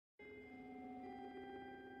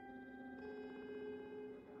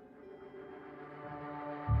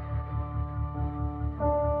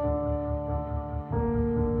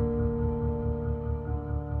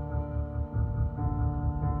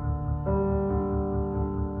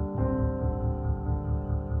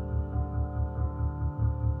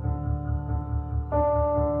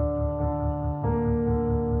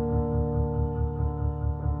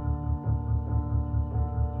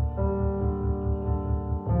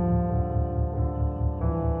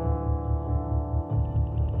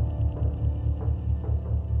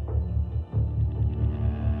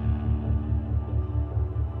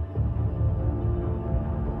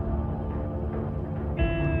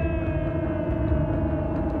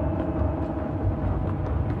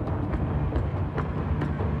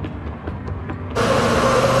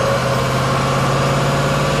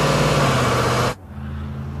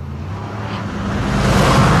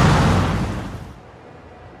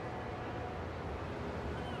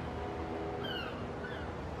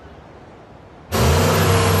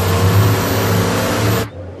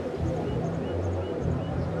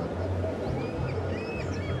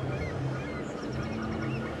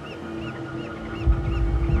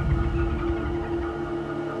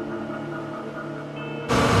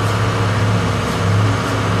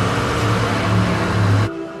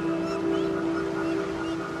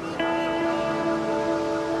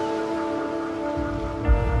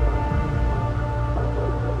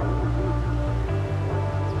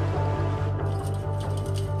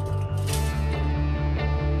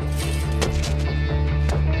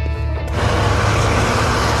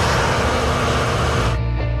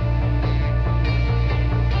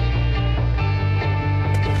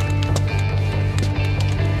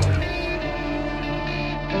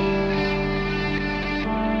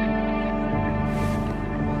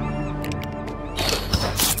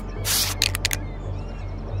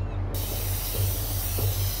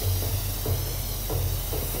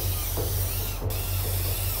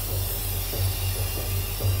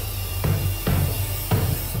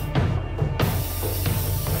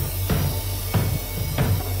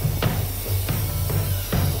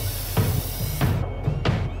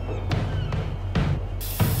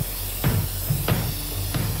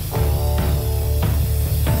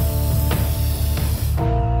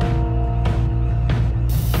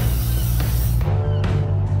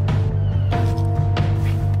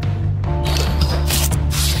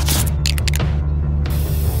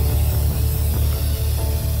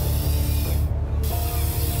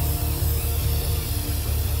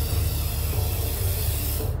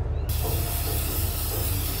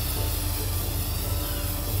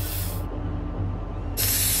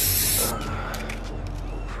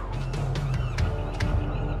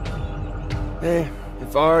Hey,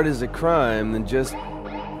 if art is a crime, then just...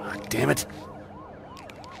 Oh, damn it.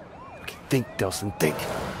 Okay, think, Delson, think.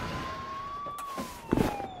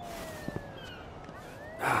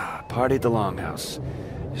 Party at the Longhouse.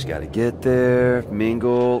 Just gotta get there,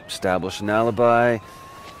 mingle, establish an alibi.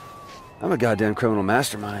 I'm a goddamn criminal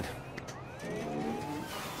mastermind.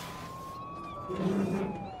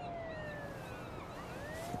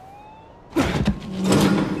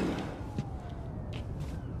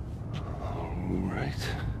 Alright.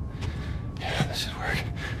 Yeah, this should work.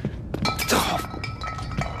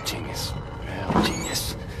 Oh, genius. Real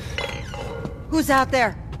genius. Who's out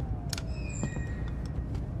there?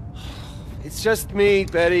 It's just me,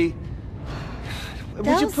 Betty. Would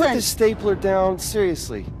you put Delson. this stapler down?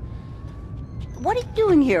 Seriously. What are you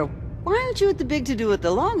doing here? Why aren't you at the big to-do at the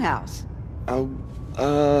Longhouse?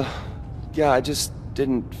 Yeah, I just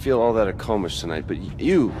didn't feel all that accomplished tonight, but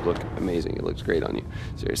you look amazing. It looks great on you.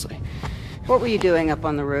 Seriously. What were you doing up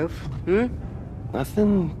on the roof? Hmm?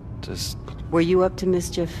 Nothing, just... Were you up to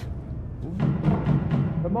mischief?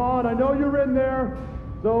 Come on, I know you're in there,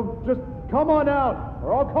 so just come on out,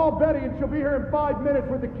 or I'll call Betty and she'll be here in 5 minutes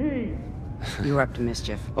with the keys. You were up to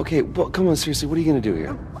mischief. Okay, well, come on, seriously, what are you gonna do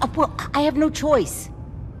here? Well, I have no choice.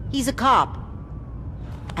 He's a cop.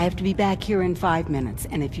 I have to be back here in 5 minutes,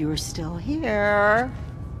 and if you're still here...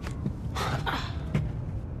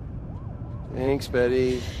 Thanks,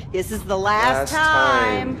 Betty. This is the last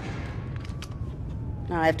time.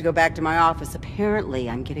 Now I have to go back to my office. Apparently,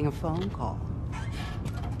 I'm getting a phone call.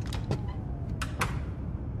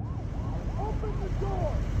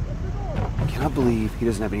 I cannot believe he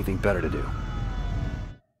doesn't have anything better to do.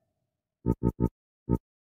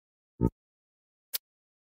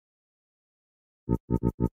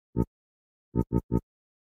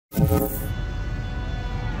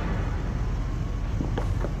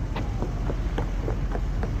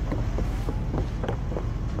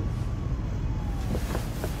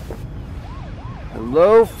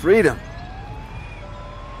 Hello, freedom.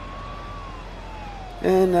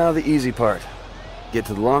 And now the easy part. Get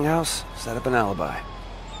to the Longhouse, set up an alibi.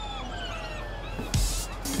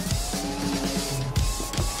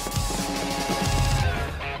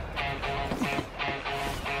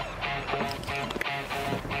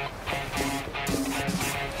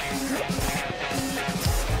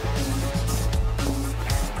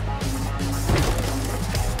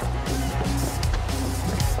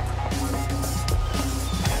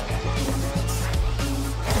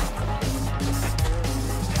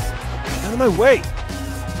 Out of my way!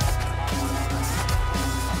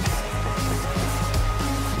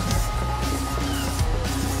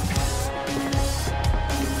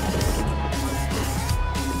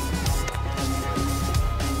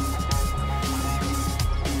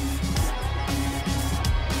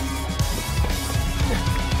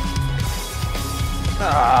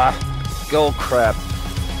 Ah, go crap.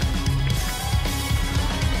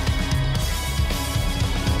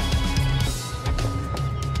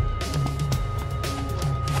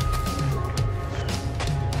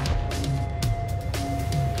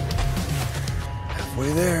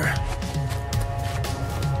 Halfway there.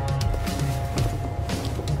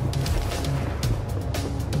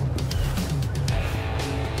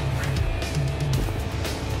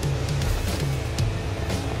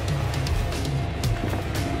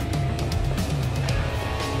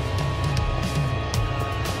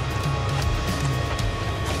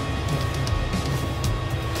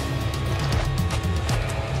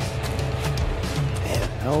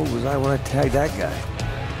 How was I when I tagged that guy?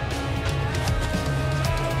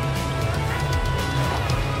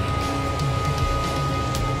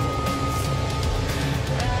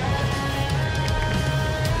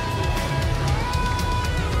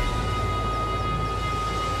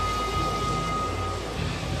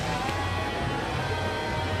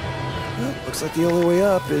 Well, looks like the only way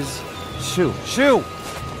up is... Shoo! Shoo!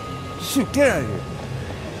 Shoot, get out of here!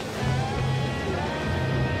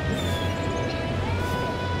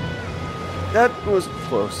 That was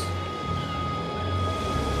close.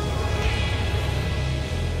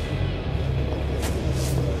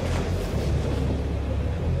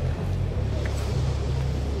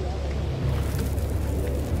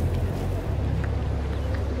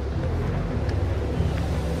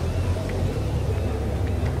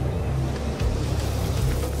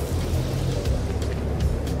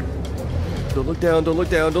 Don't look down, don't look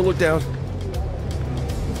down, don't look down.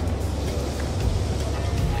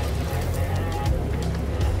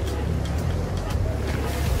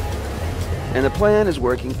 And the plan is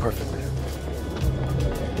working perfectly.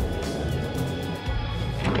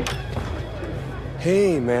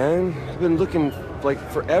 Hey, man. I've been looking up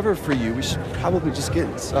like forever for you. We should probably just get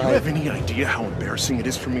inside. Do you have any idea how embarrassing it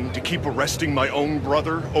is for me to keep arresting my own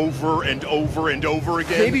brother over and over and over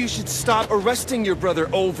again? Maybe you should stop arresting your brother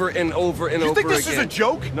over and over and over again. You think this is a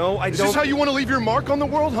joke? No, I don't. Is this how you want to leave your mark on the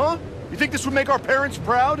world, huh? You think this would make our parents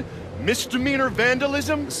proud? Misdemeanor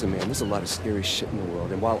vandalism? Listen, man, there's a lot of scary shit in the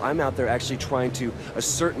world, and while I'm out there actually trying to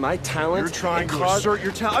assert my talent... You're trying to assert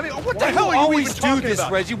your talent? I mean, what the hell are you always even talking do this,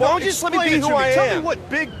 about? Reggie? Why don't you just let me be who I am? Tell me what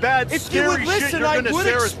big, bad, If you would scary listen, shit you're I gonna would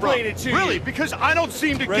stare us explain from. it to you. Really? Because I don't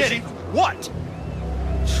seem to Reggie. get it. What?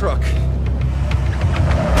 Truck.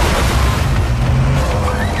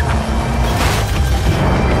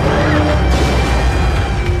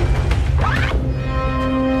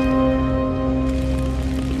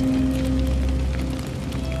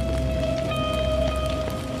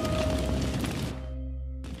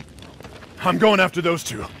 I'm going after those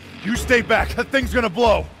two. You stay back. That thing's gonna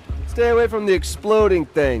blow. Stay away from the exploding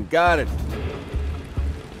thing. Got it.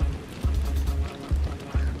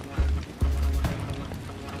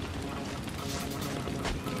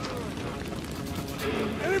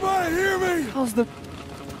 Anybody hear me? How's the...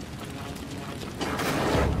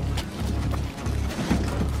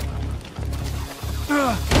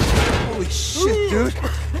 Holy shit, dude.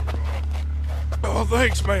 Oh,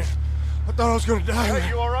 thanks, man. I thought I was gonna die. Hey,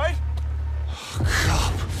 you all right?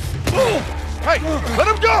 Hey, let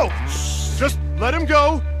him go! Just let him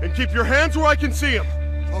go and keep your hands where I can see him.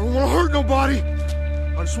 I don't want to hurt nobody.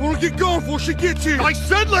 I just want to get going before she gets here. I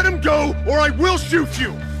said let him go or I will shoot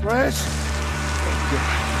you. Reg? I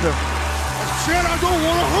said I don't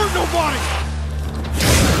want to hurt nobody.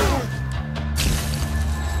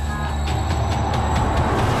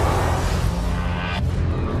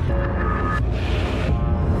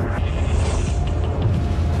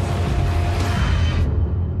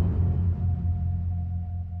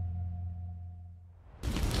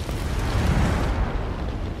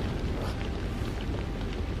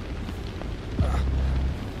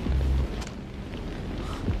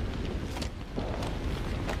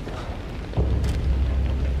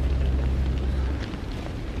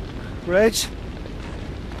 Reg?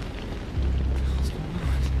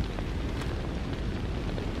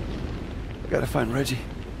 I gotta find Reggie.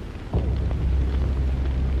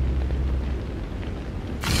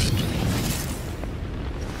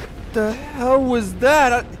 What the hell was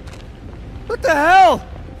that? What the hell?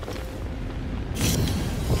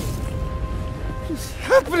 What's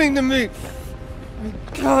happening to me? My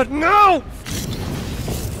God, no!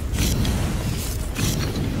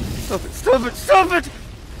 Stop it, stop it, stop it!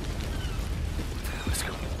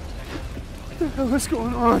 What the hell is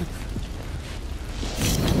going on?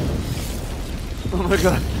 Oh my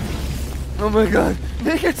God. Oh my God.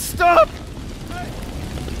 Make it stop!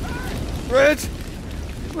 Reg!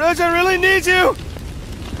 Reg, I really need you!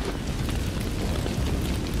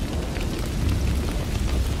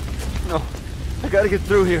 No. I gotta get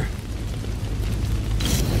through here.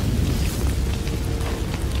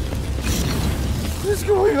 What is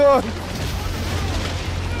going on?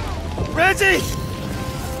 Reggie!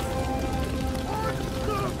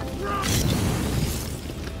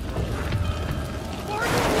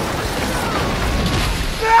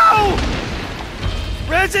 No!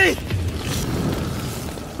 Reggie!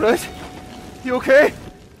 Reg, you okay?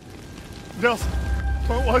 Nelson,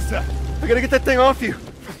 what was that? I gotta get that thing off you.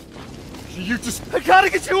 You just... I gotta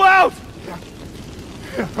get you out!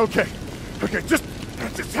 Yeah, okay. Okay, just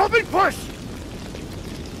help me push!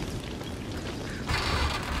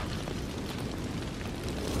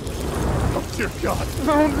 Oh, dear God.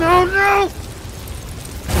 No, no, no!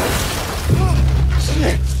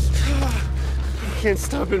 Shit! I can't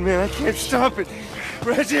stop it, man. I can't stop it.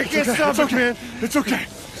 Reggie, I can't stop it, man. It's okay.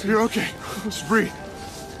 You're okay. Just breathe.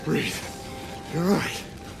 Breathe. You're all right.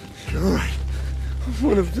 You're all right. I'm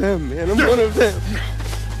one of them, man. I'm one of them.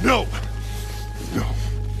 No. No.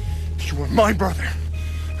 You are my brother.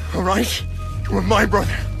 All right? You are my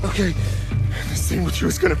brother. Okay. This thing with you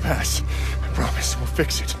is gonna pass. I promise. We'll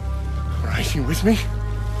fix it. All right? You with me?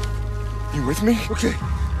 You with me? Okay.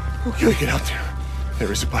 Okay. Get out there.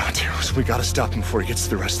 There is a bounty, so we gotta stop him before he gets to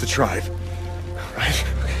the rest of the tribe. All right?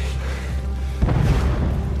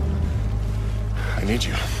 I need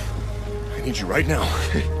you. I need you right now.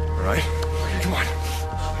 All right? Come on.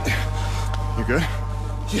 You good?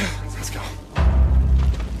 Yeah. Let's go.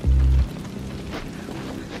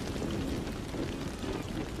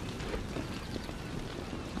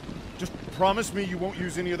 Just promise me you won't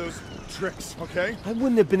use any of those tricks, okay? I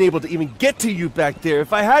wouldn't have been able to even get to you back there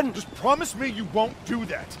if I hadn't. Just promise me you won't do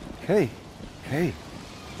that. Hey. Hey.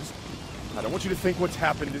 I don't want you to think what's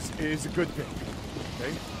happened is a good thing,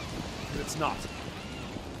 okay? But it's not.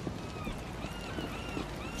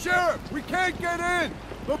 Sheriff, we can't get in!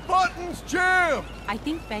 The button's jammed! I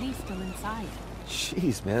think Betty's still inside.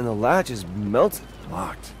 Jeez, man, the latch is melted.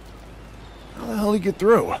 Locked. How the hell did he get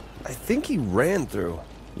through? I think he ran through.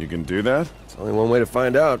 You can do that? It's only one way to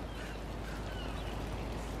find out.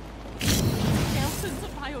 Nelson's a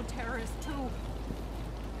bioterrorist, too.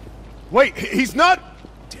 Wait, he's not...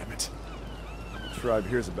 Damn it. The tribe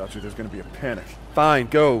hears about you, there's gonna be a panic. Fine,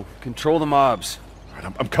 go. Control the mobs. All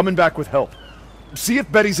right, I'm coming back with help. See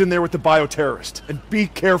if Betty's in there with the bioterrorist, and be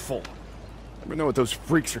careful. Never know what those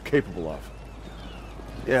freaks are capable of.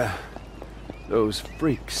 Yeah, those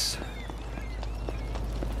freaks.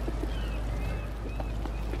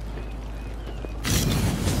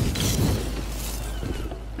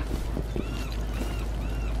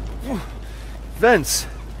 Vents.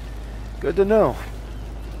 Good to know.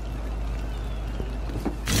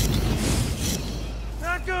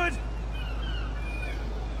 Not good!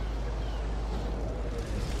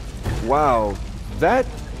 Wow, that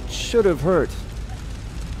should have hurt.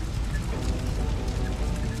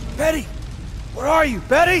 Betty! Where are you,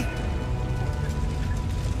 Betty?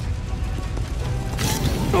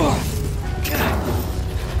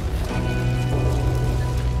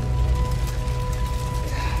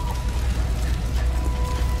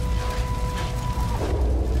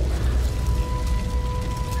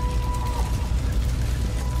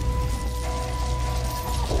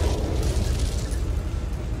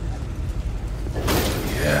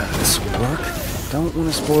 Yeah, this will work. Don't want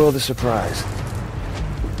to spoil the surprise.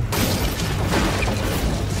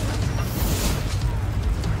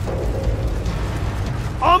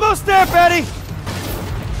 Almost there, Betty!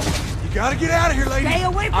 You gotta get out of here, lady! Stay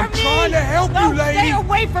away from I'm me! trying to help No, you, lady! stay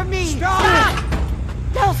away from me! Stop!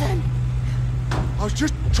 Nelson! I was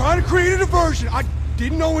just trying to create a diversion. I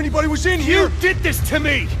didn't know anybody was in here. You did this to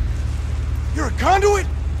me! You're a conduit?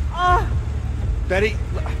 Betty,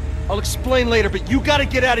 I'll explain later, but you gotta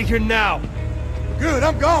get out of here now! Good,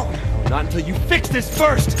 I'm gone. Not until you fix this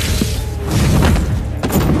first!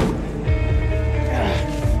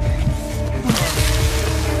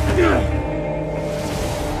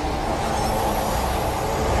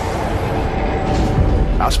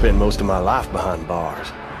 I spent most of my life behind bars.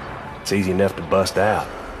 It's easy enough to bust out.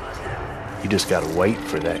 You just gotta wait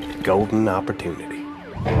for that golden opportunity.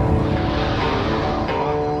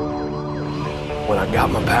 When I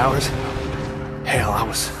got my powers, hell, I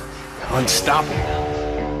was unstoppable.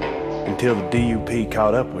 Until the DUP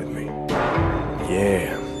caught up with me.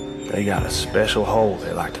 Yeah, they got a special hole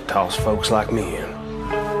they like to toss folks like me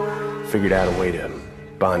in. Figured out a way to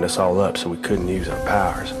bind us all up so we couldn't use our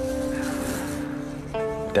powers.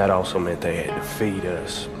 That also meant they had to feed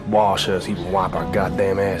us, wash us, even wipe our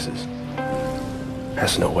goddamn asses.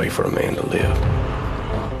 That's no way for a man to live.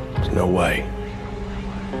 There's no way.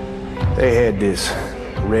 They had this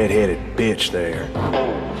red-headed bitch there,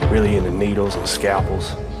 really into needles and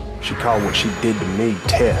scalpels. She called what she did to me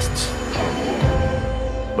tests.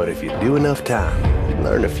 But if you do enough time, you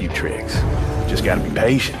learn a few tricks. You just gotta be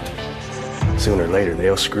patient. Sooner or later,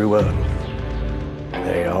 they'll screw up.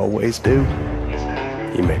 They always do.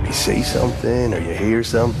 You maybe see something or you hear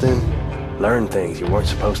something, learn things you weren't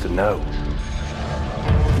supposed to know.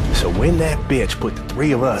 So when that bitch put the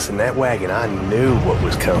three of us in that wagon, I knew what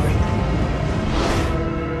was coming.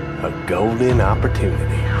 A golden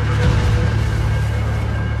opportunity.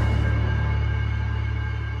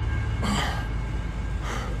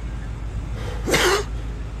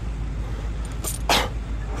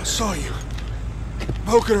 I saw you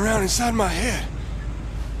poking around inside my head.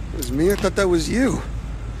 It was me? I thought that was you.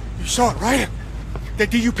 You saw it, right?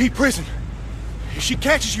 That DUP prison. If she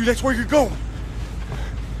catches you, that's where you're going.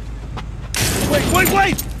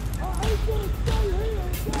 Wait!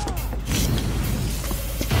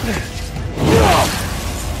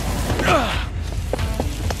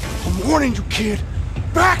 I'm warning you, kid.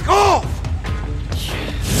 Back off!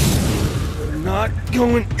 We're not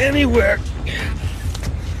going anywhere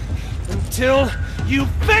until you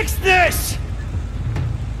fix this!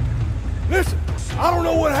 Listen, I don't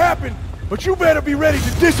know what happened, but you better be ready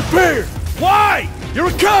to disappear. Why? You're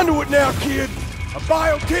a conduit now, kid. A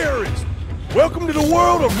bioterrorist. Welcome to the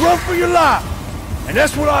world of run for your life. And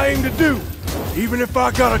that's what I aim to do, even if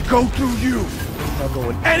I gotta go through you. I'm not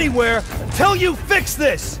going anywhere until you fix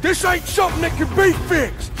this! This ain't something that can be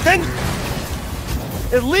fixed. Then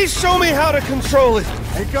at least show me how to control it.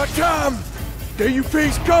 Ain't got time.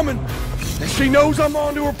 DUP's coming, and she knows I'm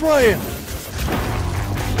onto her plan.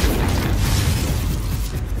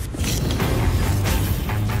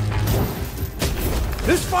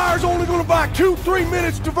 This fire's only gonna buy 2-3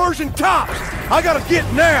 minutes diversion tops. I gotta get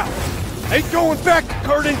now. Ain't going back to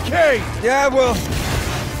Curtin K. Yeah, well,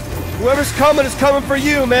 Whoever's coming is coming for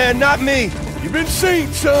you, man, not me. You've been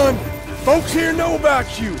seen, son. Folks here know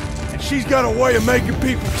about you, and she's got a way of making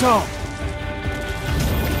people talk.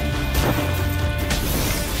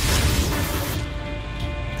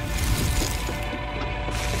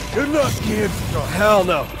 Good luck, kid. Oh, hell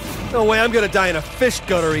no. No way I'm gonna die in a fish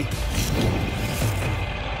guttery.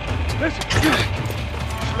 Listen, just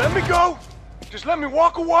let me go. Just let me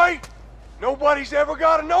walk away. Nobody's ever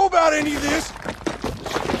got to know about any of this.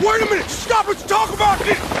 Wait a minute! Stop! Let's talk about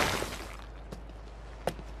this!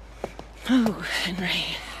 Oh,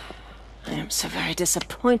 Henry. I am so very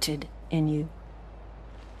disappointed in you.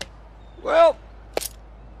 Well,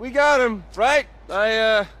 we got him, right?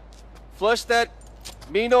 I, flushed that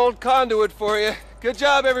mean old conduit for you. Good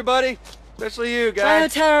job, everybody. Especially you,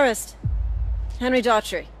 guys. Bioterrorist. Henry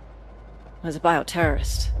Daughtry was a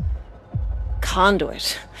bioterrorist.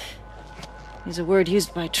 Conduit. Is a word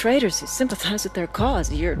used by traitors who sympathize with their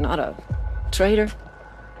cause. You're not a traitor,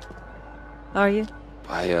 are you?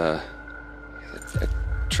 I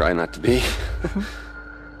try not to be.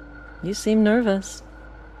 You seem nervous.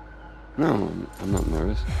 No, I'm not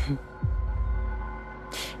nervous.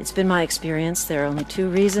 It's been my experience there are only two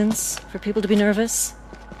reasons for people to be nervous.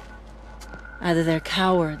 Either they're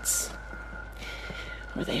cowards,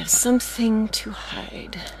 or they have something to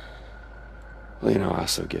hide. Well, you know, I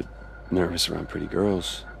also get nervous around pretty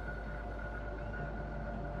girls.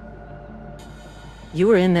 You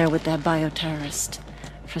were in there with that bioterrorist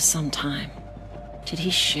for some time. Did he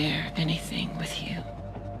share anything with you?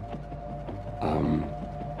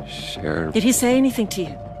 Share... Did he say anything to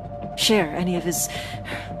you? Share any of his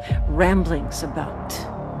ramblings about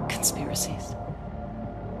conspiracies?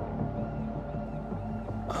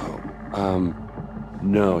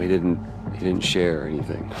 No, he didn't share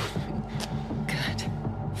anything. Good.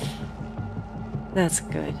 That's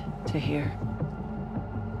good to hear.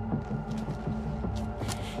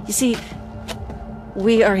 You see,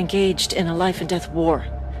 we are engaged in a life and death war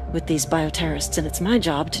with these bioterrorists, and it's my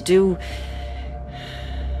job to do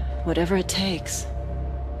whatever it takes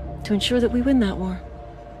to ensure that we win that war.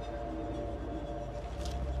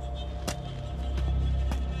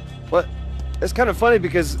 What? It's kind of funny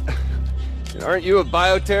because... aren't you a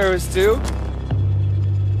bioterrorist too?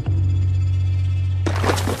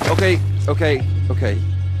 Okay.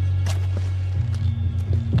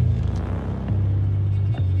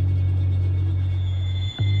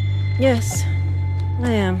 Yes,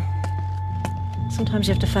 I am. Sometimes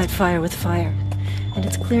you have to fight fire with fire. And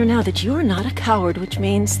it's clear now that you're not a coward, which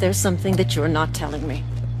means there's something that you're not telling me.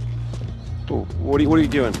 What are you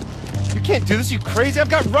doing? You can't do this, you crazy! I've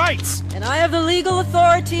got rights! And I have the legal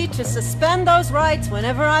authority to suspend those rights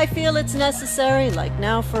whenever I feel it's necessary, like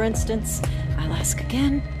now, for instance. I'll ask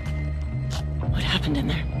again, what happened in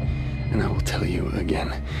there? And I will tell you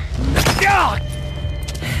again.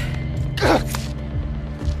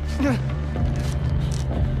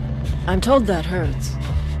 I'm told that hurts.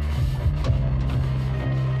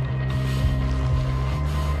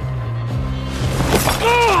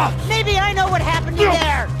 Maybe I know what happened in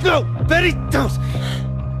there! No! Betty, don't!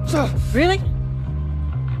 Really?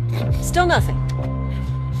 Still nothing.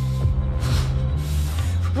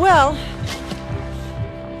 Well,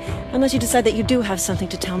 unless you decide that you do have something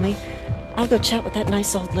to tell me, I'll go chat with that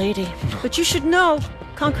nice old lady. But you should know,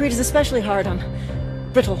 concrete is especially hard on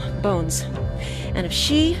brittle bones. And if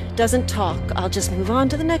she doesn't talk, I'll just move on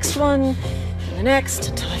to the next one, and the next,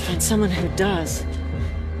 until I find someone who does.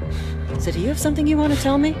 So do you have something you want to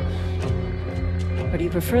tell me? Or do you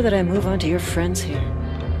prefer that I move on to your friends here?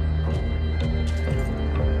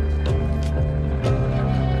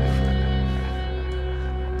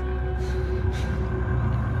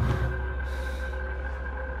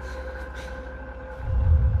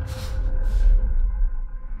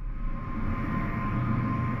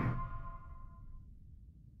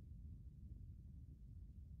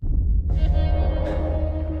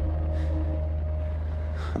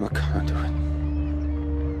 I'm a conduit.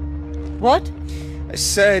 What? I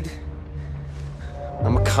said...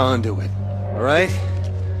 I'm a conduit, alright?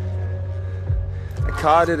 I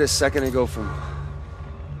caught it a second ago from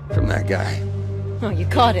that guy. Oh, you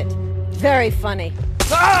caught it. Very funny.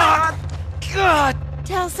 Ah! God!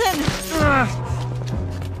 Telson!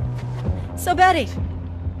 So, Betty,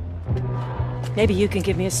 maybe you can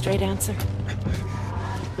give me a straight answer.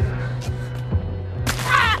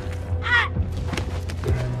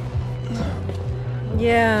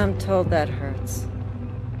 Yeah, I'm told that hurts.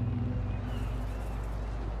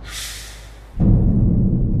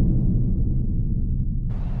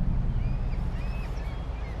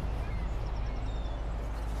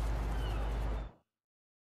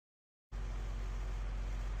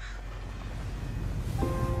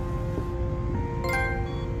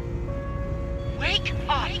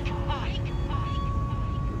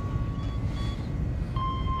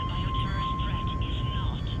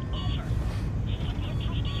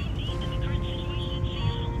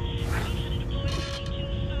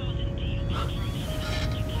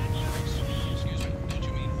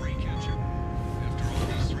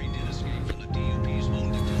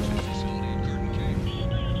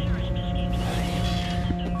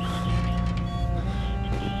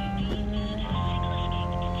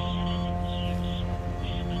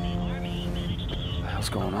 hell's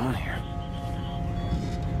going on here?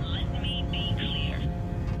 Let me be clear.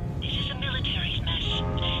 This is a military's mess.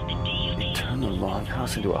 The DOP... They turned the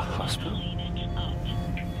longhouse into a hospital?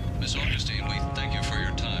 Miss Augustine, we thank you for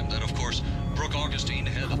your time. That, of course, Brooke Augustine,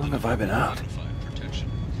 head How of long the have I been out? Protection.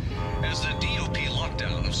 As the DOP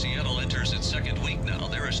lockdown of Seattle enters its second week now,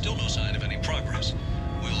 there is still no sign of any progress.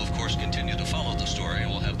 We'll, of course, continue to follow the story, and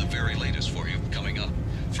we'll have the very latest for you coming up.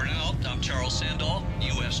 For now, I'm Charles Sandall,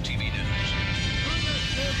 U.S. TV News.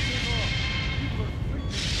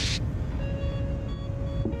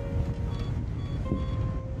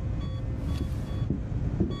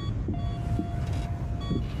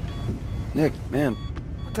 Nick, man,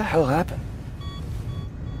 what the hell happened?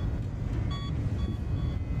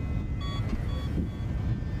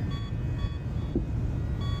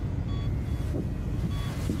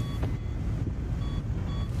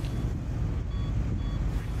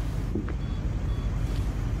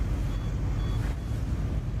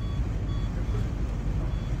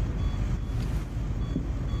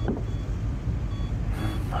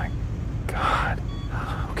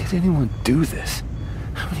 Did anyone do this?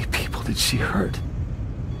 How many people did she hurt?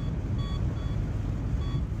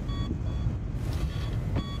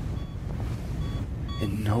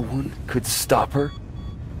 And no one could stop her?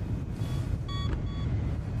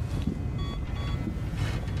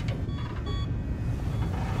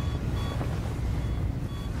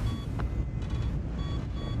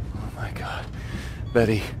 Oh my God.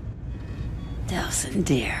 Betty. Delson,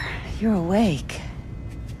 dear, you're awake.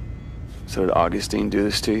 So did Augustine do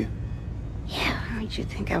this to you? Yeah, how'd you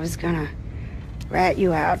think I was gonna rat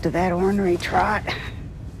you out to that ornery trot?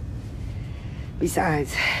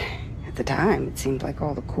 Besides, at the time, it seemed like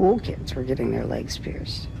all the cool kids were getting their legs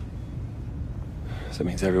pierced. So that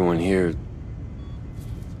means everyone here...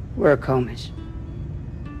 We're a Comish.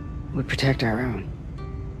 We protect our own.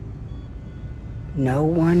 No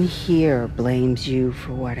one here blames you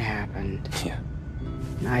for what happened. Yeah.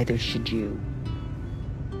 Neither should you.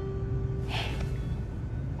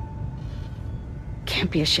 Can't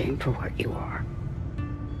be ashamed for what you are.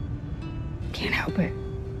 Can't help it.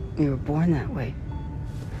 You were born that way.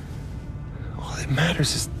 All that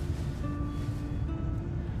matters is...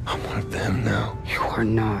 I'm one of them now. You are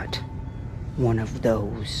not one of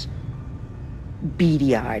those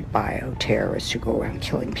beady-eyed bioterrorists who go around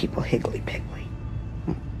killing people higgly-piggly.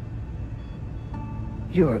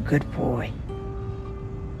 You're a good boy.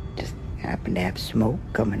 Just happen to have smoke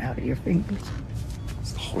coming out of your fingers.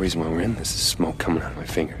 That's the whole reason why we're in this, is smoke coming out of my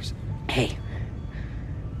fingers. Hey,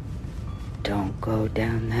 don't go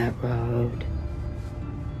down that road.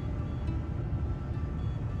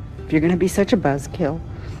 If you're gonna be such a buzzkill,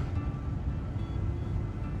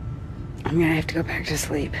 I'm gonna have to go back to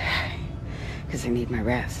sleep. Because I need my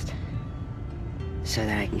rest. So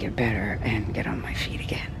that I can get better and get on my feet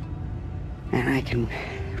again. And I can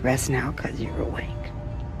rest now because you're awake.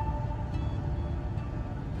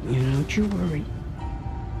 Don't you worry.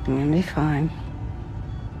 I'm gonna be fine.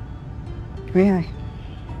 Really?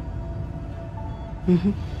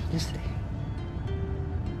 Just see.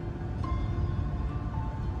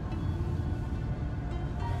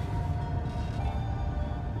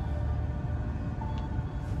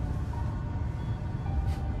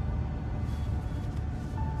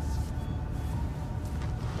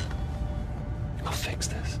 I'll fix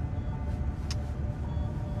this.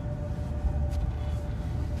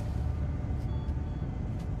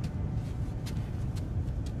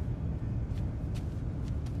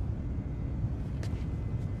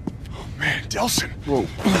 Man, Delson. Whoa.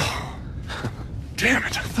 Damn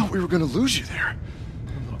it, I thought we were gonna lose you there.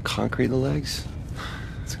 A little concrete in the legs?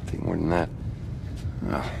 It's gonna take more than that.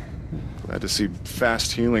 Oh, glad to see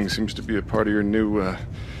fast healing seems to be a part of your new,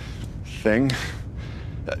 thing.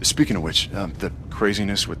 Speaking of which, the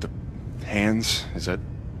craziness with the hands, is that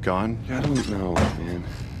gone? I don't know, man.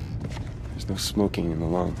 There's no smoking in the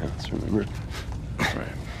longhouse, remember?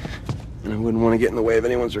 Right. And I wouldn't want to get in the way of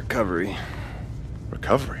anyone's recovery.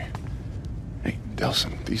 Recovery? Hey,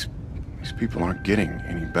 Delson, these people aren't getting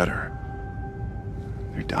any better.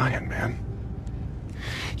 They're dying, man.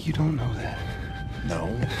 You don't know that.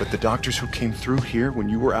 No, but the doctors who came through here when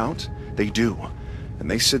you were out, they do. And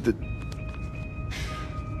they said that...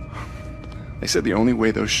 They said the only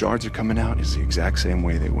way those shards are coming out is the exact same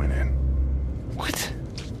way they went in. What?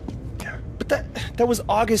 Yeah. But that was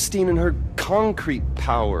Augustine and her concrete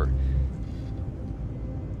power.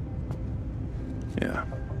 Yeah.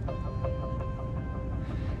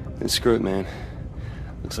 Then screw it, man.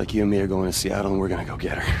 Looks like you and me are going to Seattle and we're gonna go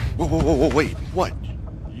get her. Whoa, wait, what?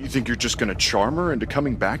 You think you're just gonna charm her into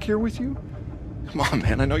coming back here with you? Come on,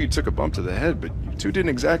 man, I know you took a bump to the head, but you two didn't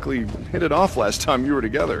exactly hit it off last time you were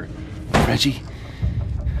together. Reggie,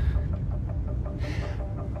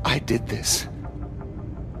 I did this.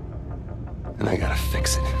 And I gotta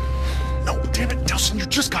fix it. No, damn it, Delson, you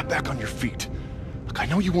just got back on your feet. Look, I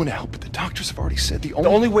know you want to help, but the doctors have already said The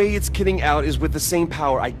only way it's getting out is with the same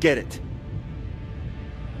power. I get it.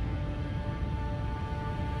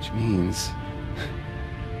 Which means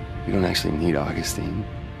we don't actually need Augustine.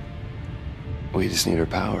 We just need her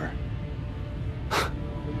power.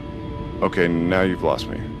 Okay, now you've lost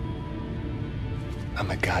me. I'm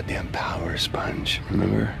a goddamn power sponge,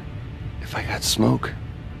 remember? If I got smoke,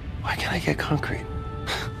 why can't I get concrete?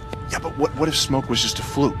 Yeah, but what if smoke was just a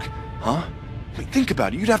fluke, huh? I mean, think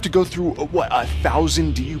about it. You'd have to go through,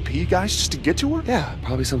 1,000 DUP guys just to get to her? Yeah,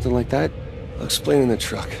 probably something like that. I'll explain in the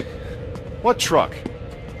truck. What truck?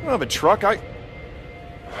 I don't have a truck,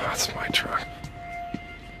 That's my truck.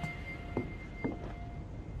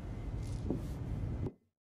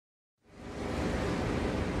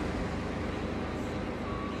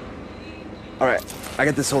 All right, I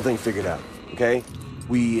got this whole thing figured out, okay?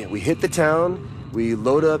 We hit the town, we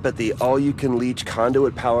load up at the all-you-can-leech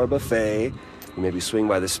conduit power buffet, we maybe swing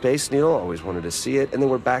by the Space Needle, always wanted to see it, and then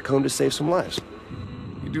we're back home to save some lives.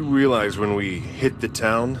 You do realize when we hit the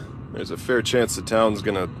town, there's a fair chance the town's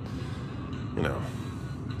gonna,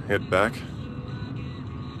 hit back?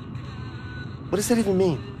 What does that even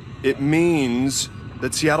mean? It means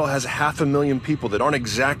that Seattle has 500,000 people that aren't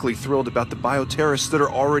exactly thrilled about the bioterrorists that are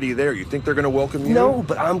already there. You think they're gonna welcome you? No,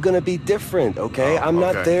 but I'm gonna be different, okay? I'm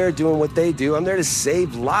not there doing what they do. I'm there to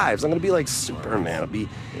save lives. I'm gonna be like Superman. I'll be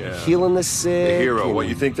healing the sick. The hero. What,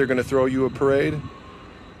 you think they're gonna throw you a parade?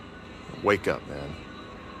 Wake up, man.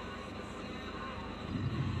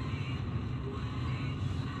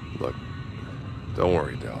 Look, don't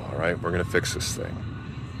worry, Del, all right? We're gonna fix this thing.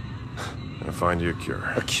 I'm gonna find you a cure.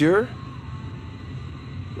 A cure?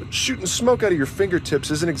 But shooting smoke out of your fingertips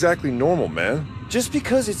isn't exactly normal, man. Just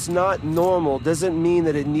because it's not normal doesn't mean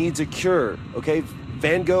that it needs a cure, okay?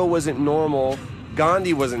 Van Gogh wasn't normal.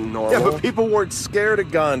 Gandhi wasn't normal. Yeah, but people weren't scared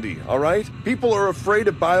of Gandhi, all right? People are afraid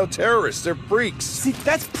of bioterrorists. They're freaks. See,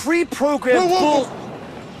 that's pre-programmed bull...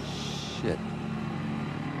 Shit.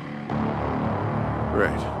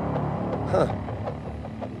 Right. Huh.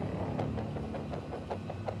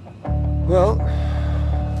 Well...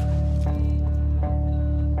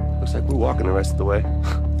 looks like we're walking the rest of the way.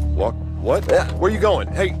 Walk? What? Yeah. Where are you going?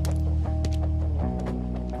 Hey!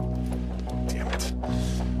 Damn it.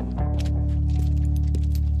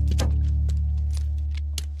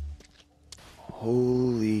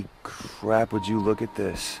 Holy crap, would you look at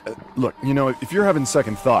this? Look, if you're having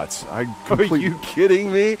second thoughts, I completely... Are you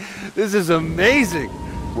kidding me? This is amazing!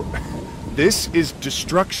 This is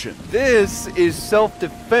destruction. This is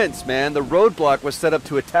self-defense, man. The roadblock was set up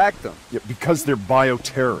to attack them. Yeah, because they're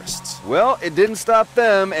bioterrorists. Well, it didn't stop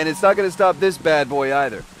them, and it's not going to stop this bad boy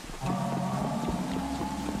either.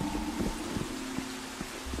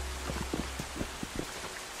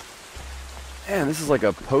 Man, this is like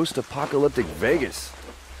a post-apocalyptic Vegas.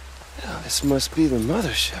 Oh, this must be the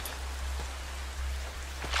mothership.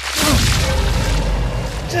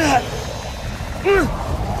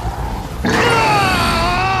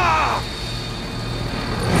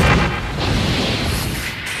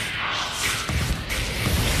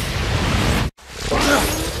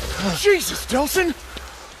 Jesus, Delson!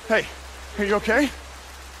 Hey, are you okay?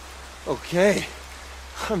 Okay.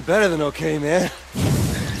 I'm better than okay, man. I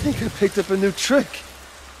think I picked up a new trick.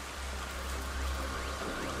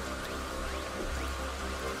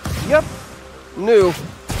 Yep. New.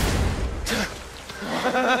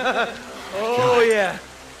 Oh, yeah.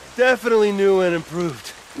 Definitely new and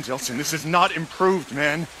improved. Delson, this is not improved,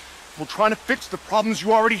 man. We're trying to fix the problems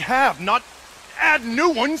you already have, not add new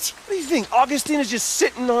ones. What do you think? Augustine is just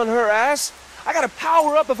sitting on her ass? I gotta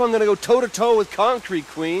power up if I'm gonna go toe-to-toe with Concrete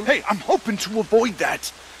Queen. Hey, I'm hoping to avoid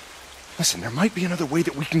that. Listen, there might be another way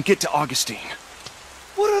that we can get to Augustine.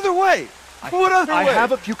 What other way? What other way? I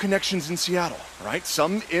have a few connections in Seattle, right?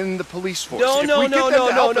 Some in the police force.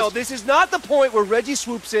 No. This is not the point where Reggie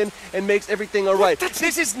swoops in and makes everything all right.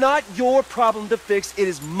 This is not your problem to fix. It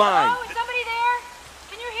is mine. Oh, is somebody there?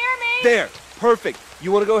 Can you hear me? There. Perfect.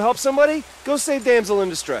 You want to go help somebody? Go save damsel in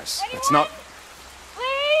distress. Anyone? It's not...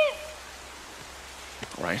 Please?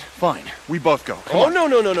 All right, fine. We both go. Come on.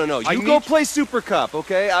 No. You go play Super Cop,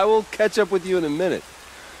 okay? I will catch up with you in a minute.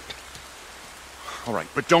 All right,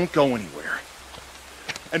 but don't go anywhere.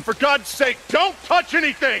 And for God's sake, don't touch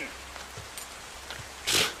anything!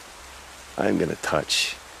 I'm gonna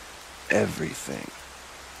touch everything.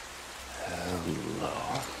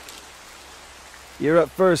 Hello. You're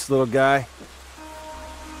up first, little guy.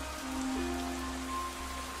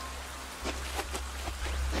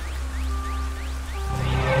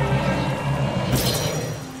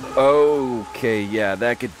 Okay, yeah,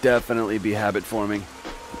 that could definitely be habit forming.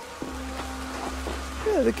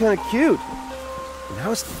 Yeah, they're kind of cute. And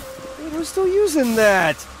I'm still using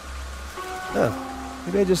that. Oh,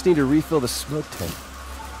 maybe I just need to refill the smoke tank.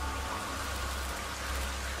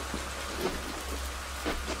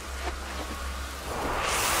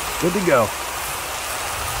 Good to go.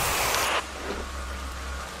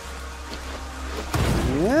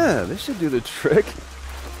 Yeah, this should do the trick.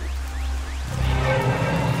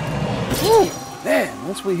 Woo! Man,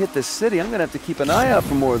 once we hit the city, I'm gonna have to keep an eye out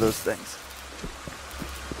for more of those things.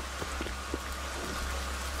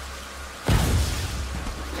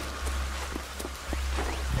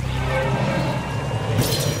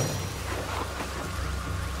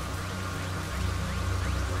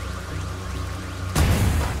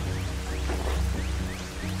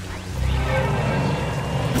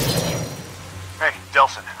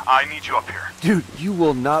 I need you up here. Dude, you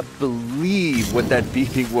will not believe what that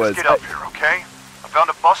beeping was. Just get up here, okay? I found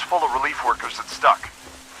a bus full of relief workers that's stuck.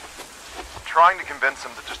 I'm trying to convince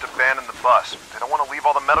them to just abandon the bus. They don't want to leave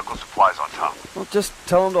all the medical supplies on top. Well, just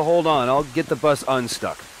tell them to hold on. I'll get the bus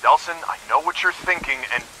unstuck. Delson, I know what you're thinking,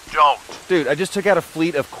 and don't. Dude, I just took out a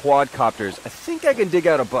fleet of quadcopters. I think I can dig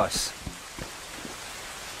out a bus.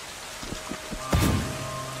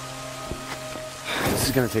 This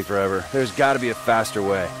is gonna take forever. There's gotta be a faster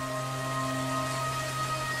way.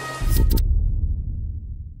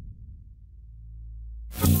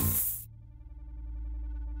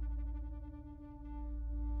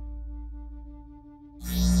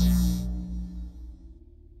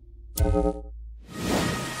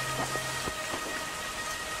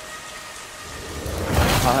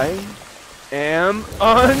 I am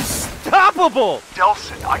unstoppable!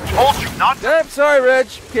 Delson, I told you not to— Yep, sorry, Reg.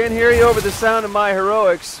 Can't hear you over the sound of my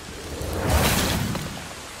heroics.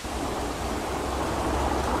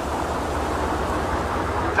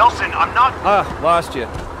 Delson, I'm not— Ah, lost you.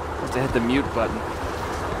 Must have hit the mute button.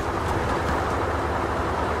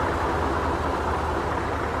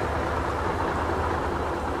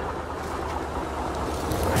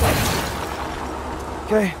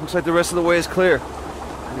 Okay, looks like the rest of the way is clear.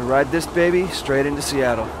 I'm gonna ride this baby straight into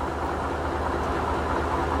Seattle.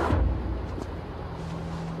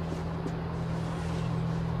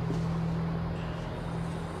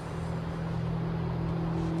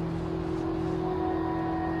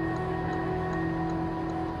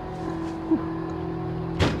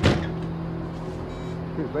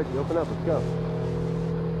 Dude, Reggie, open up, let's go.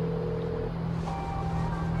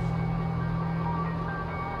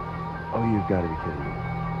 Oh, you've got to be kidding me.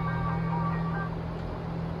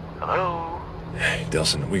 Hello? Hey,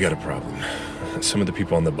 Delson, we got a problem. Some of the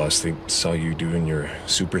people on the bus, they saw you doing your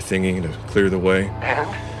super thingy to clear the way.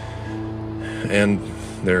 And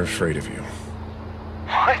they're afraid of you.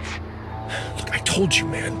 What? Look, I told you,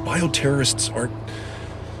 man, bioterrorists aren't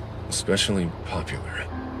especially popular.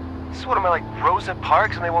 So what, am I like Rosa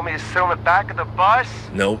Parks and they want me to sit on the back of the bus?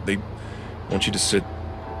 No, they want you to sit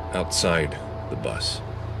outside the bus.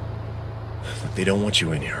 Look, they don't want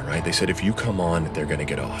you in here, right? They said if you come on, they're gonna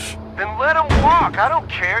get off. Then let them walk. I don't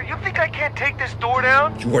care. You think I can't take this door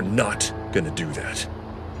down? You are not gonna do that.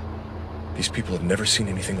 These people have never seen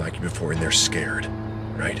anything like you before, and they're scared,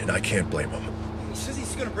 right? And I can't blame them. He says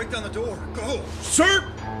he's gonna break down the door. Go!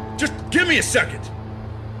 Sir! Just give me a second!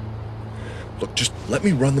 Look, just let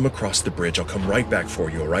me run them across the bridge. I'll come right back for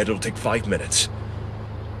you, all right? It'll take 5 minutes.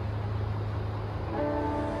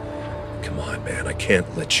 Come on, man. I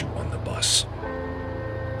can't let you on the bus.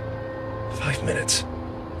 5 minutes.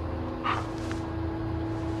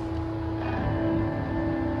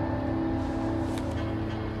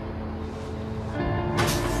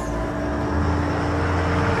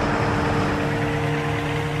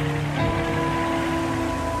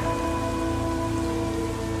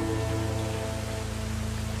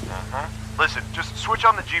 Listen, just switch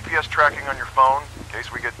on the GPS tracking on your phone in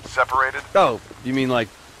case we get separated. Oh, you mean like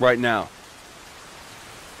right now?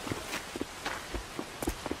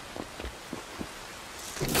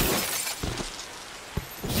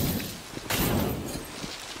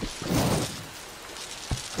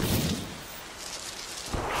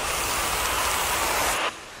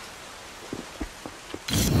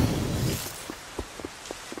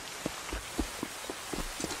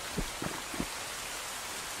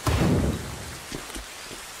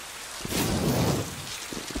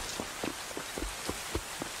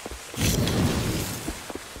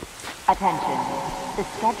 Attention. The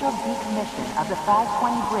scheduled decommission of the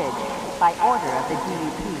 520 bridge by order of the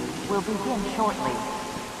DUP will begin shortly.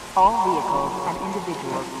 All vehicles and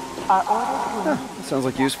individuals are ordered to... That sounds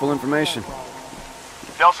like useful information.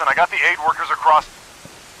 Delson, I got the aid workers across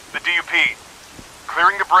the DUP.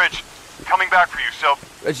 Clearing the bridge. Coming back for you, so...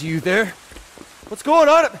 Reggie, you there? What's going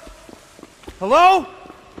on? Hello?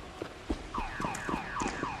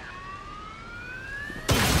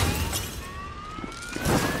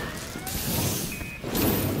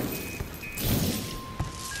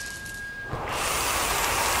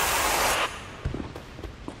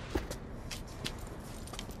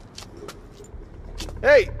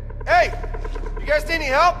 Hey! You guys need any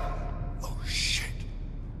help? Oh, shit.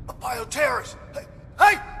 A bioterrorist.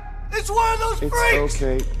 Hey! It's one of those freaks! It's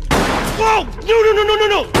okay. Whoa!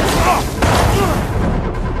 No!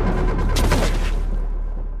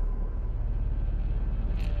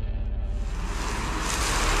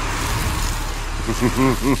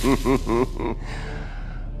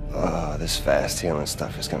 Oh, this fast healing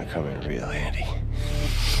stuff is gonna come in real handy.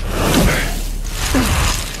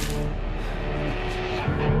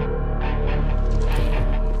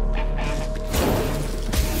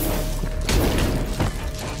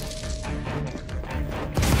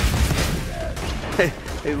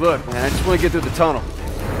 Hey, look, man, I just want to get through the tunnel.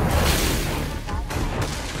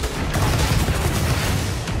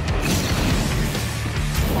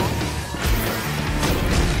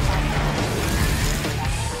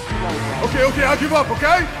 Okay, I'll give up,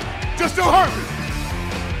 okay? Just don't hurt me!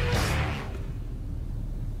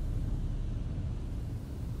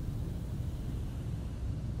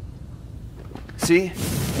 See?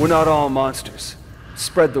 We're not all monsters.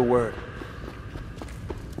 Spread the word.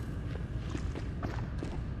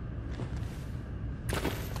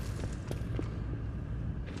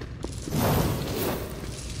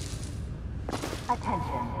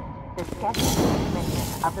 Attention. The scheduled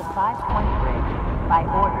transmission of the 520 bridge by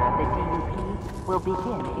order of the DUP will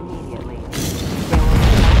begin immediately. There will be...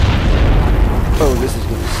 Oh, this is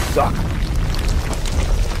gonna suck.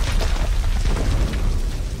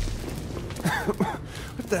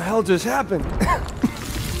 What the hell just happened?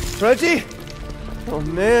 Reggie? Oh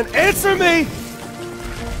man, answer me!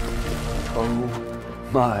 Oh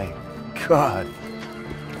my God.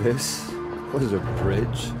 This was a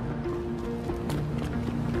bridge?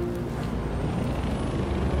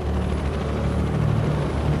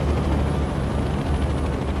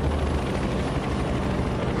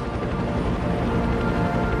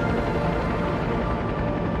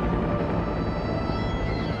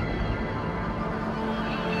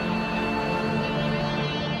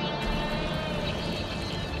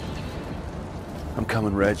 I'm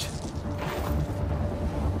coming, Reg.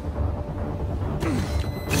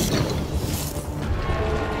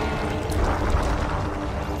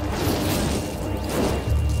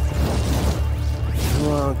 Come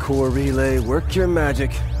on, core relay, work your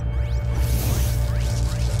magic.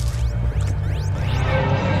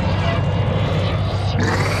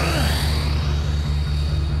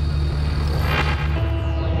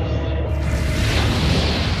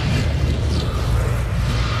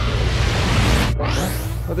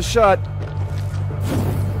 Another shot.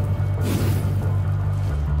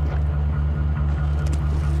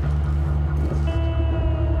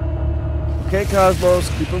 Okay, Cosmos,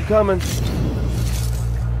 keep them coming.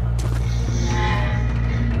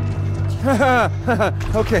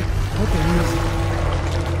 Okay.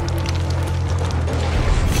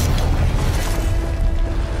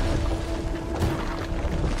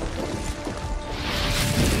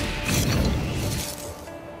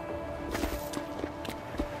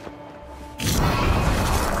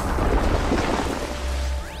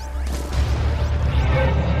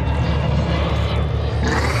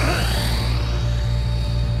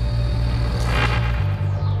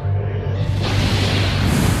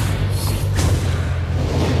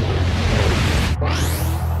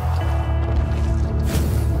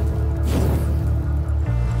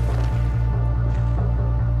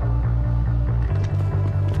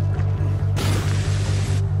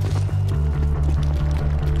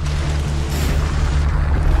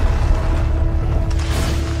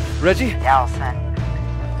 Reggie? Nelson,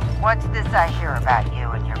 what's this I hear about you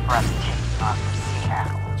and your brother taking off for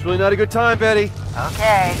Seattle? It's really not a good time, Betty.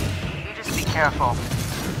 Okay, you just be careful.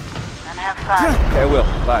 And have fun. Okay, I will.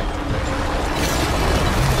 Bye.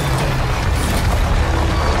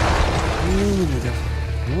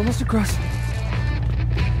 We're almost across.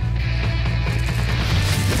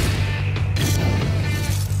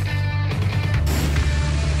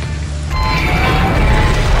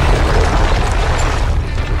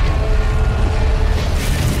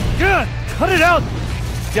 Cut it out,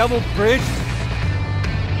 devil bridge!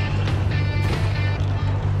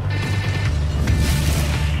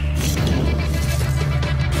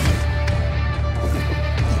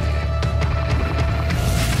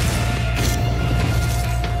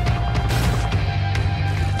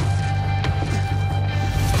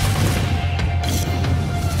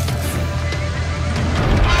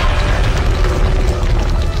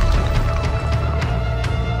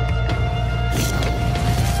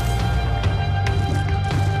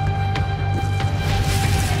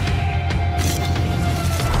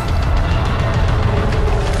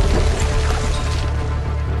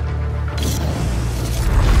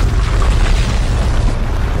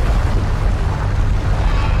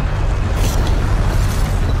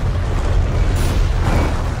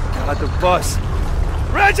 the bus.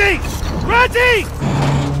 Reggie! Reggie!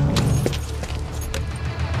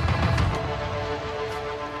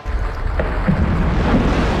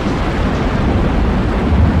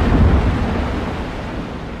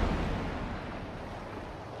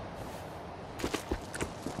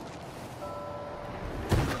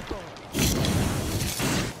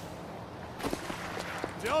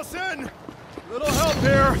 Nelson! Little help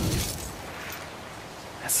here!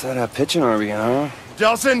 That's that pitching arm again, huh?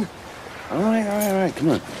 Delson! All right, come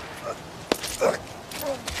on.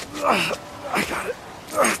 I got it.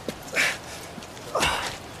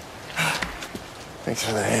 Thanks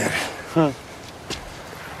for the hand. Huh.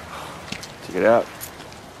 Check it out.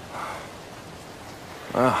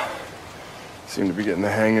 Wow. Seem to be getting the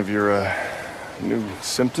hang of your, new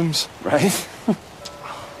symptoms. Right?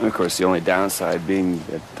 And of course, the only downside being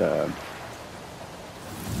that,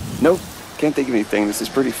 nope, can't think of anything. This is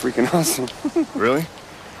pretty freaking awesome. Really?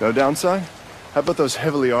 No downside? How about those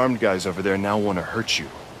heavily armed guys over there now want to hurt you?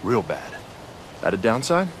 Real bad. That a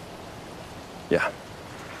downside? Yeah.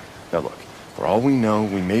 Now look, for all we know,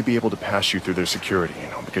 we may be able to pass you through their security, you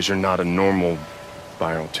know, because you're not a normal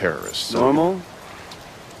bioterrorist. So... Normal?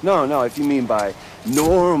 No, if you mean by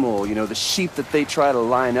normal, you know, the sheep that they try to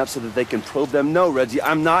line up so that they can probe them. No, Reggie,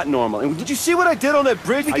 I'm not normal. And did you see what I did on that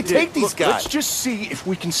bridge? We can take these guys. Let's just see if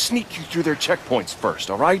we can sneak you through their checkpoints first,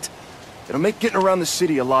 all right? It'll make getting around the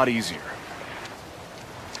city a lot easier.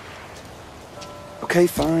 Okay,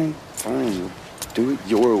 fine. Do it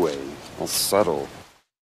your way. I'll settle.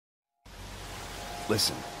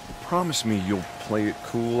 Listen, promise me you'll play it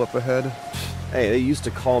cool up ahead. Hey, they used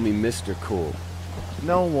to call me Mr. Cool.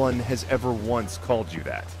 No one has ever once called you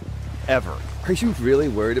that. Ever. Are you really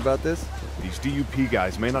worried about this? These DUP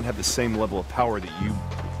guys may not have the same level of power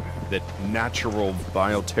that natural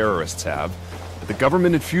bioterrorists have, but the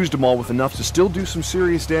government infused them all with enough to still do some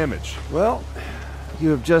serious damage. Well, you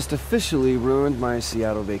have just officially ruined my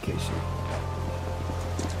Seattle vacation.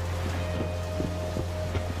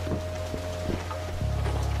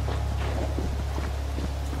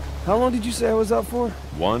 How long did you say I was out for?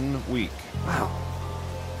 1 week. Wow.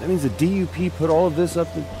 That means the DUP put all of this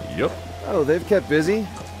up to... Yep. Oh, they've kept busy.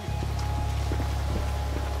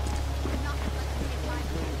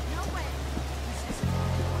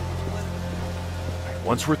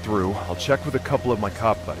 Once we're through, I'll check with a couple of my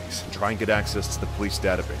cop buddies and try and get access to the police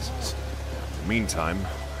databases. In the meantime,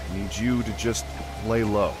 I need you to just lay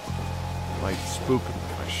low. It might spook them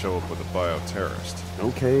if I show up with a bioterrorist.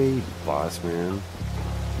 Okay, boss man.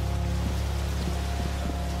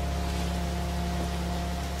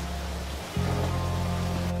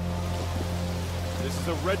 This is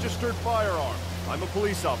a registered firearm. I'm a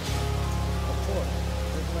police officer. Of course.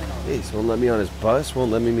 Hey, he won't let me on his bus,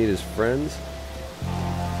 won't let me meet his friends.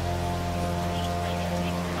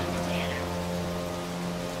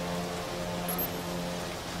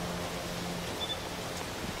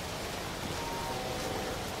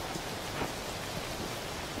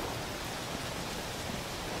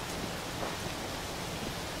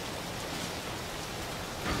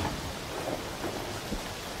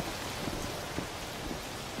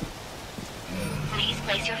 Please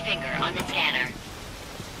place your finger on the scanner.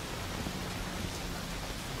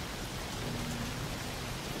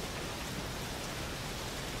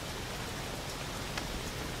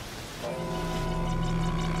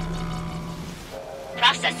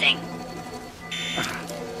 Processing.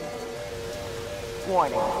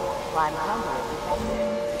 Warning. Prime conduit detected.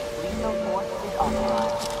 Lethal force is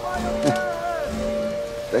authorized.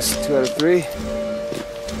 That's 2 out of 3.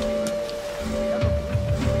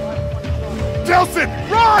 Delson,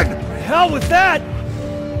 run! Hell with that!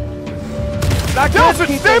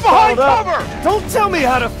 Delson, stay behind cover! Don't tell me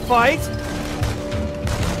how to fight!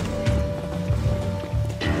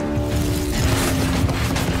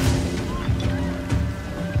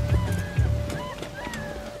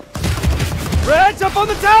 Reds up on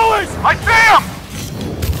the towers! I see him!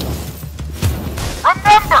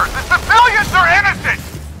 Remember, the civilians are innocent!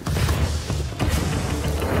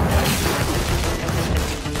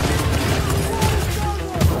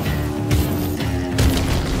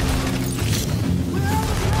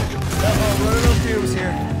 Running on fumes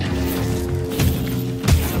here.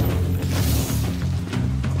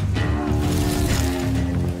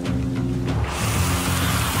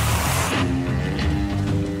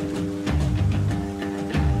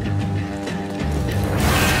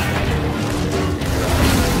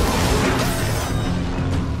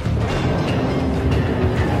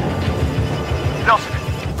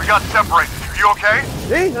 Nelson, we got separated. Are you okay?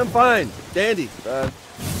 Me? I'm fine. Dandy.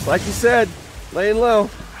 Like you said, laying low.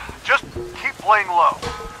 Just keep laying low.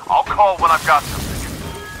 I'll call when I've got something.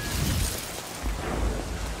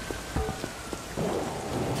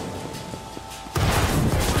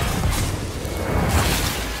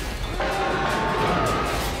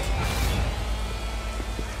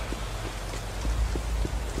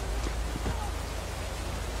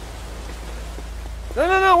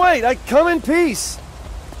 right, I come in peace.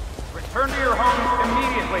 Return to your homes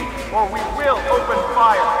immediately, or we will open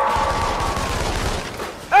fire.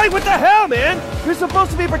 Hey, what the hell, man? You're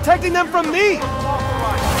supposed to be protecting them from me!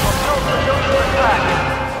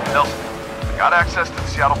 Nelson, I got access to the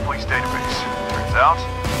Seattle Police database. Turns out,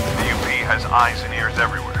 the DUP has eyes and ears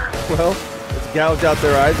everywhere. Well, let's gouge out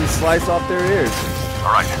their eyes and slice off their ears.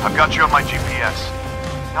 Alright, I've got you on my GPS.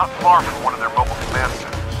 Not far from one of their mobile command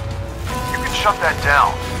centers. You can shut that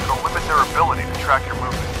down. It'll limit their ability to track your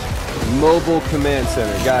movements. Mobile command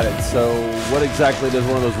center, got it. So, what exactly does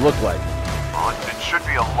one of those look like? Well, it should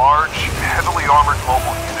be a large, heavily armored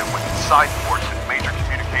mobile unit with side ports and major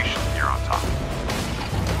communications gear on top.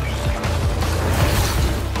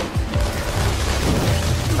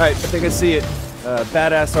 Alright, I think I see it.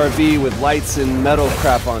 Badass RV with lights and metal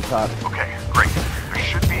crap on top. Okay, great. There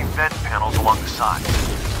should be vent panels along the sides.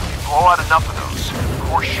 If you blow out enough of those, the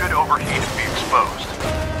core should overheat and be exposed.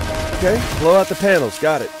 Okay, blow out the panels,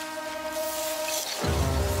 got it.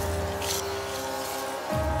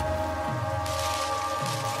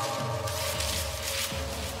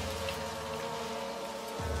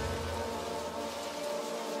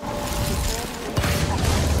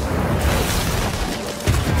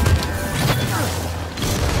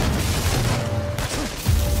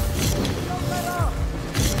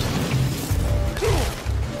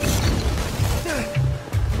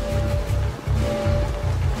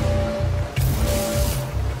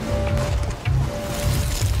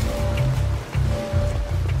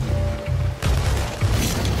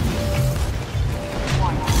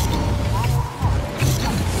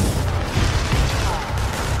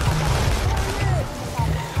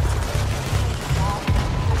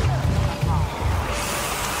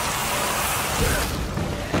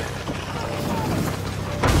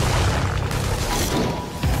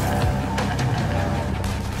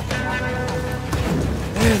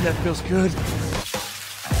 Man, that feels good.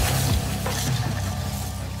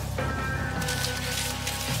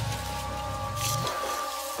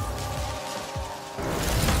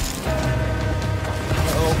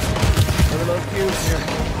 Uh-oh. One of those fumes here.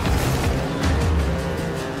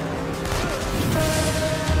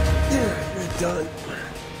 You're done.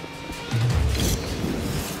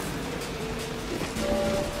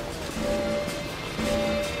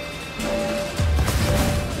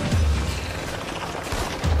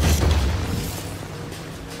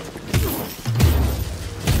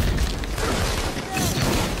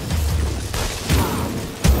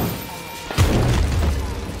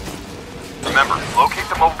 Remember, locate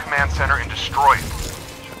the mobile command center and destroy it.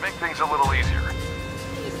 Should make things a little easier.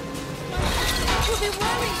 You'll be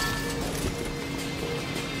worried.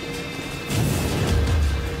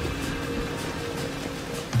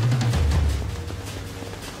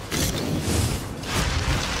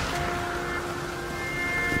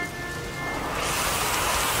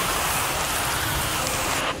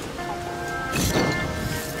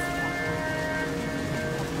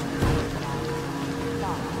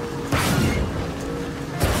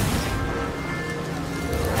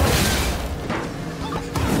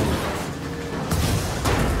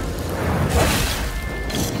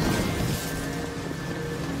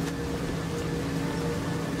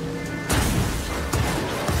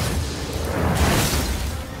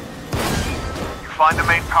 Find the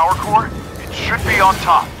main power core? It should be on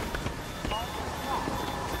top.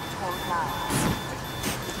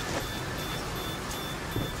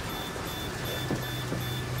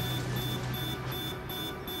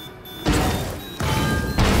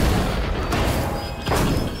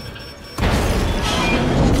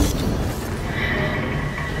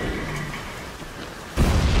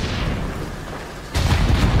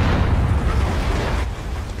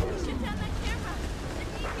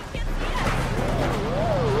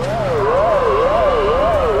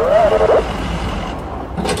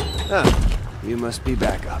 You must be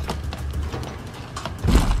back up.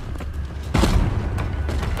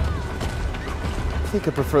 I think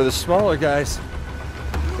I prefer the smaller guys.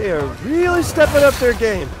 They are really stepping up their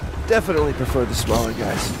game. Definitely prefer the smaller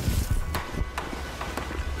guys.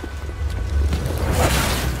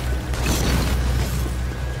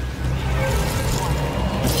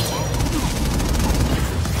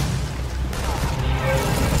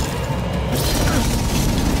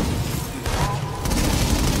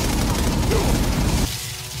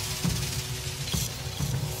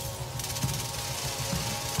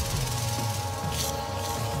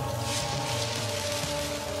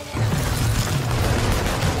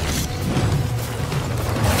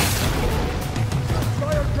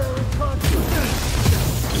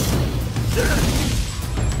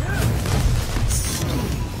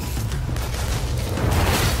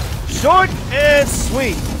 Short and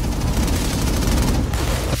sweet.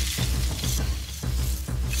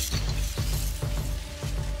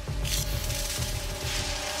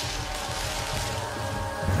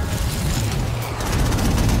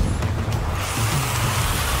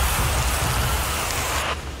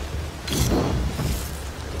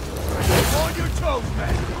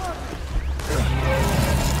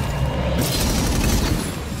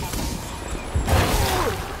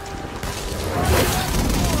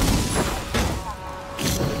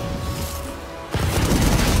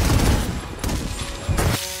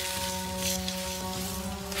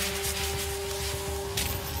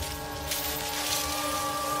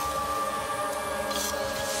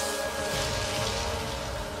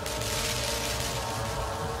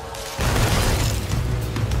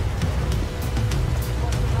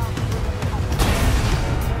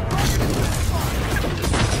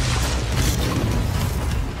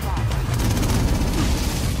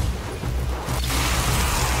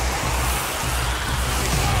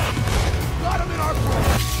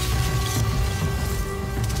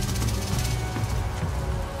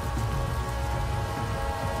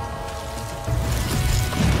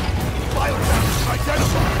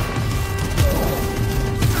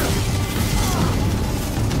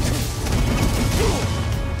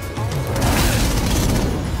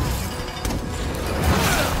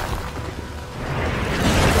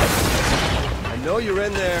 know you're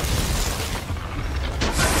in there.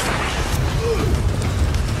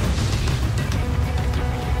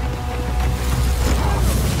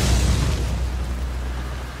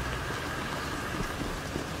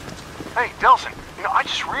 Hey, Delson, you know, I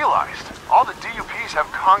just realized all the DUPs have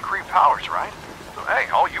concrete powers, right? So, hey,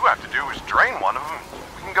 all you have to do is drain one of them,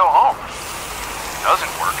 we can go home. If it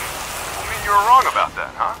doesn't work, well, mean you were wrong about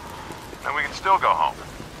that, huh? Then we can still go home.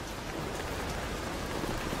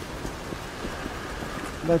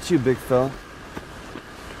 How about you, big fella?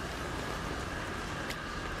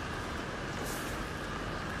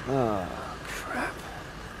 Oh, crap.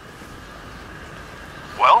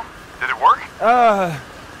 Well, did it work?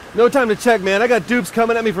 No time to check, man. I got dupes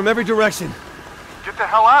coming at me from every direction. Get the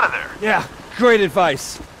hell out of there. Yeah, great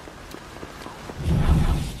advice.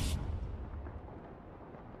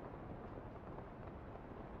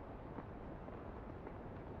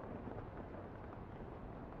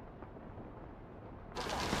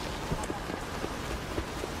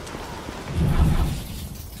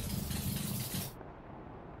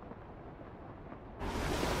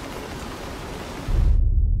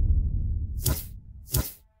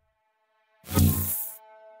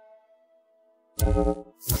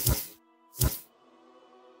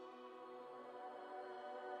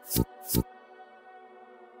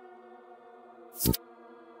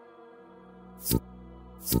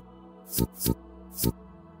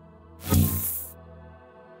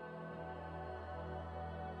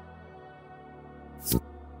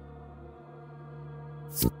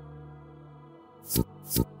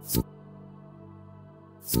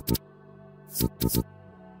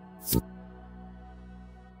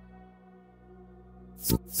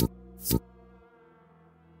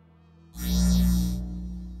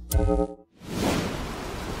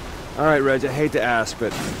 All right, Reg, I hate to ask,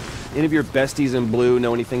 but any of your besties in blue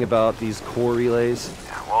know anything about these core relays?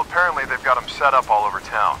 Yeah, well, apparently they've got them set up all over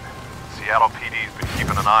town. Seattle PD's been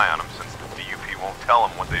keeping an eye on them since the DUP won't tell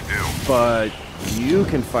them what they do. But you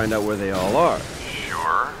can find out where they all are.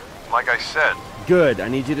 Sure. Like I said. Good. I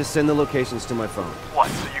need you to send the locations to my phone. What,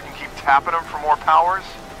 so you can keep tapping them for more powers?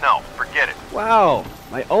 No, forget it. Wow.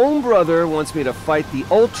 My own brother wants me to fight the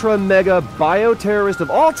ultra-mega bioterrorist of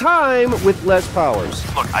all time with less powers.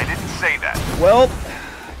 Look, I didn't say that. Well,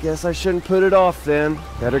 I guess I shouldn't put it off then.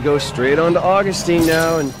 Better go straight on to Augustine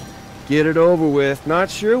now and get it over with. Not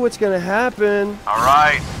sure what's gonna happen. All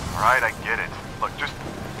right, I get it. Look, just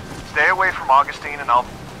stay away from Augustine and I'll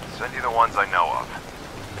send you the ones I know of.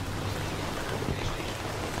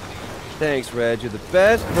 Thanks, Reg. You're the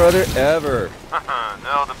best brother ever.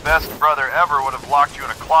 No, the best brother ever would have locked you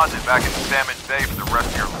in a closet back in Salmon Bay for the rest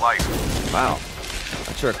of your life. Wow.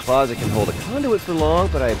 Not sure a closet can hold a conduit for long,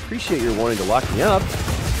 but I appreciate your wanting to lock me up.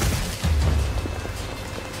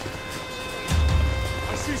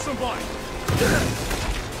 I see somebody.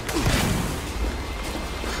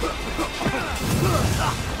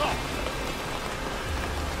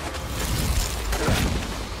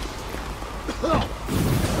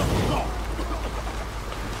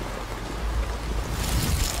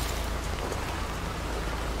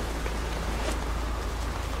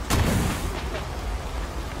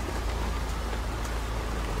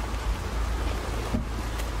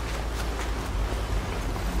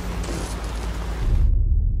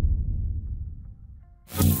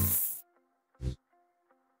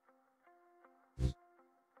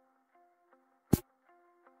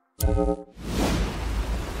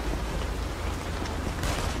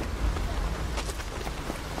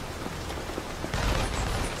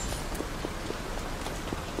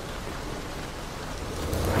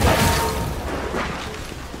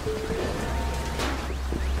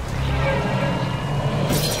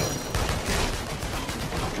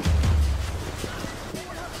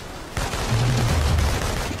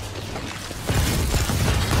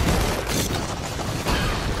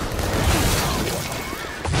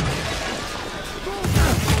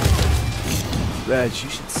 Reg, you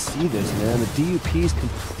should see this, man. The DUP's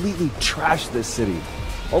completely trashed this city.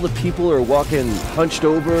 All the people are walking hunched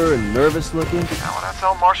over and nervous looking. Yeah, well, that's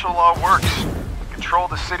how martial law works. Control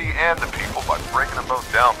the city and the people by breaking them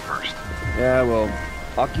both down first. Yeah, well,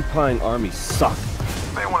 occupying armies suck.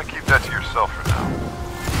 You may want to keep that to yourself for now.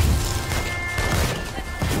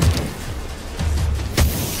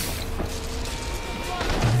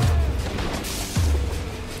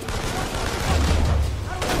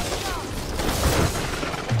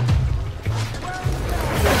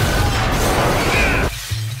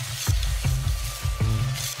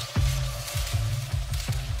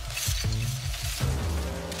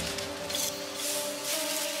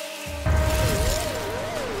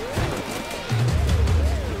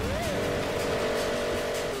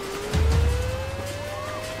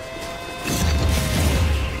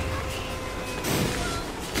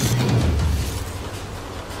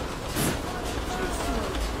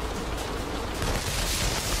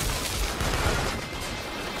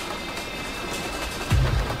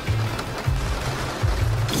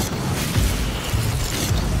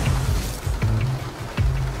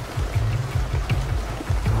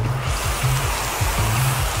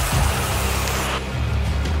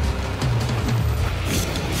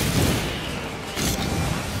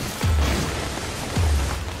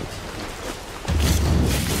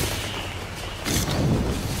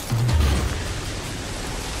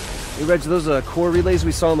 Reg, those core relays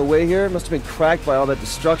we saw on the way here must have been cracked by all that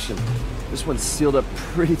destruction. This one's sealed up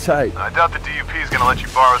pretty tight. I doubt the DUP is gonna let you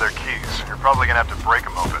borrow their keys. You're probably gonna have to break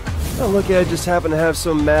them open. Oh, look, I just happen to have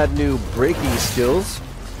some mad new braking skills.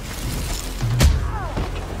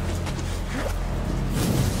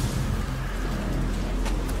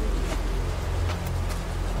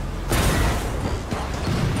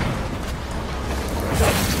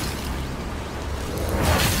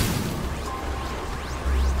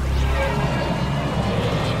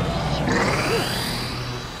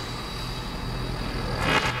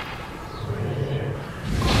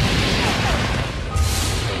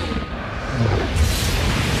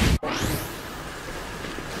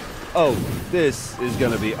 Oh, this is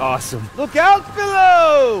gonna be awesome. Look out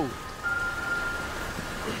below!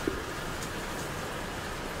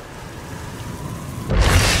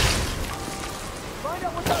 Find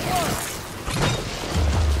out what that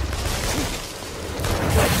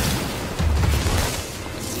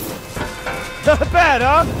was! Not bad,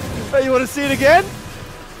 huh? Oh, you wanna see it again?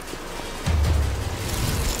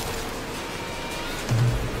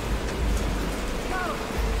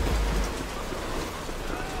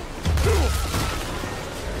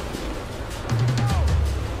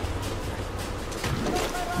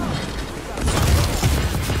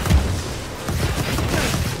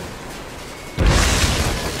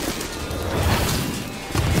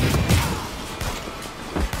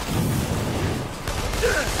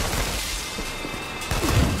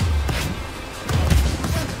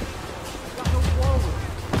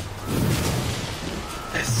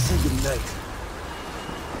 Say goodnight.